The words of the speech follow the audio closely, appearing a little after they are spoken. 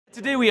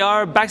Today we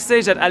are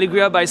backstage at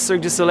Alegria by Cirque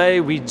Du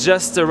Soleil. We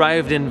just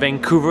arrived in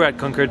Vancouver at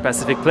Concord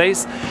Pacific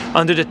Place.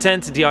 Under the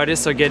tent, the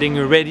artists are getting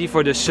ready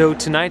for the show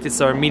tonight.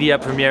 It's our media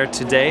premiere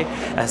today.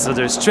 So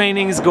there's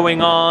trainings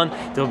going on.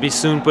 They'll be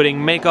soon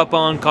putting makeup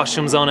on,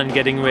 costumes on, and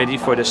getting ready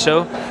for the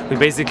show. We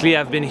basically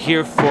have been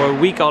here for a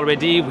week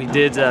already. We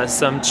did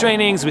some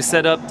trainings, we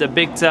set up the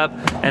big tap,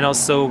 and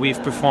also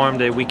we've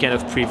performed a weekend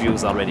of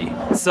previews already.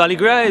 So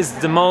Alegria is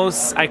the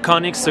most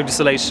iconic Cirque Du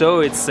Soleil show.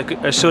 It's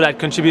a show that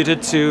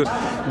contributed to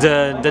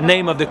the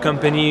name of the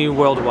company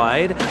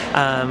worldwide.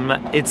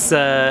 It's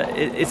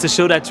a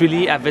show that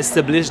really have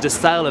established the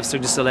style of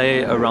Cirque du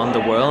Soleil around the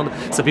world.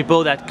 So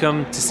people that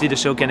come to see the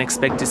show can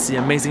expect to see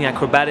amazing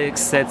acrobatics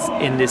sets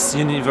in this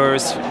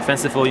universe,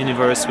 fanciful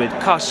universe with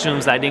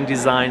costumes, lighting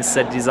design,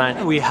 set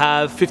design. We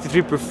have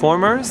 53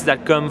 performers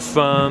that come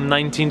from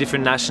 19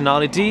 different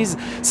nationalities.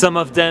 Some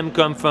of them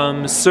come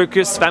from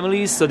circus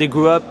families, so they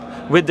grew up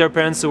with their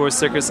parents who were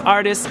circus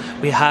artists.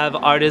 We have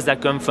artists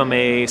that come from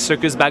a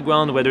circus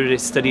background, whether they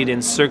studied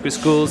in circus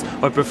schools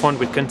or performed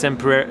with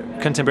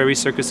contemporary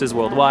circuses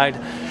worldwide.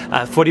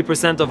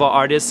 40% of our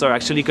artists are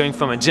actually coming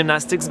from a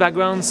gymnastics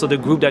background, so the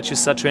group that you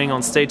saw training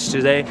on stage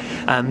today,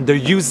 they're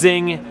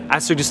using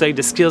at Cirque du Soleil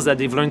the skills that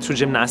they've learned through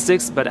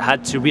gymnastics, but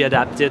had to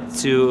readapt it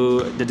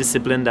to the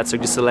discipline that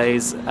Cirque du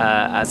Soleil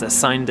has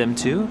assigned them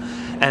to.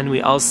 And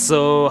we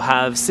also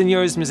have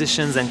singers,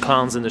 musicians, and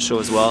clowns in the show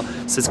as well.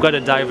 So it's quite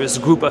a diverse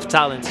group of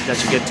talent that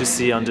you get to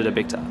see under the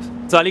big top.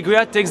 So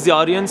Alegria takes the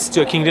audience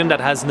to a kingdom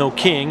that has no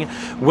king,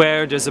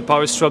 where there's a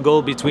power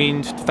struggle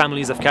between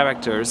families of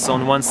characters. So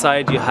on one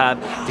side you have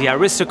the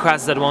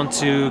aristocrats that want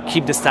to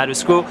keep the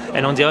status quo,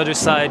 and on the other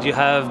side you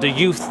have the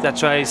youth that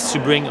tries to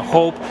bring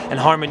hope and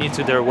harmony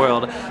to their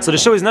world. So the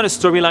show is not a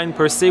storyline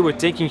per se. We're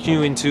taking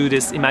you into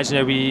this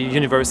imaginary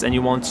universe, and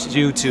you want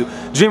you to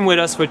dream with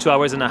us for 2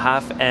 hours and a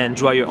half and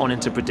draw your own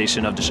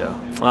interpretation of the show.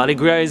 Well,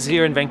 Alegria is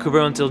here in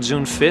Vancouver until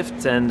June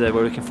 5th, and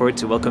we're looking forward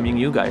to welcoming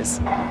you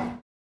guys.